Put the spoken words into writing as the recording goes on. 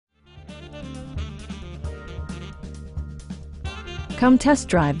Come test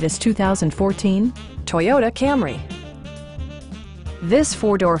drive this 2014 Toyota Camry. This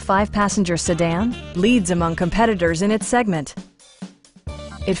four-door, five-passenger sedan leads among competitors in its segment.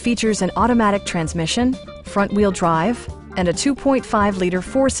 It features an automatic transmission, front-wheel drive, and a 2.5-liter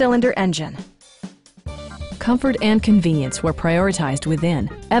four-cylinder engine. Comfort and convenience were prioritized within,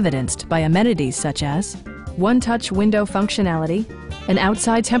 evidenced by amenities such as one-touch window functionality, an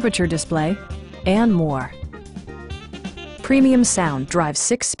outside temperature display, and more. Premium sound drives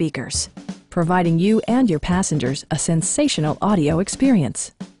 6 speakers, providing you and your passengers a sensational audio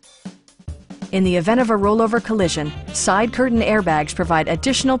experience. In the event of a rollover collision, side curtain airbags provide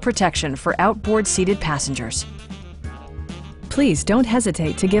additional protection for outboard seated passengers. Please don't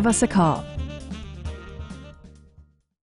hesitate to give us a call.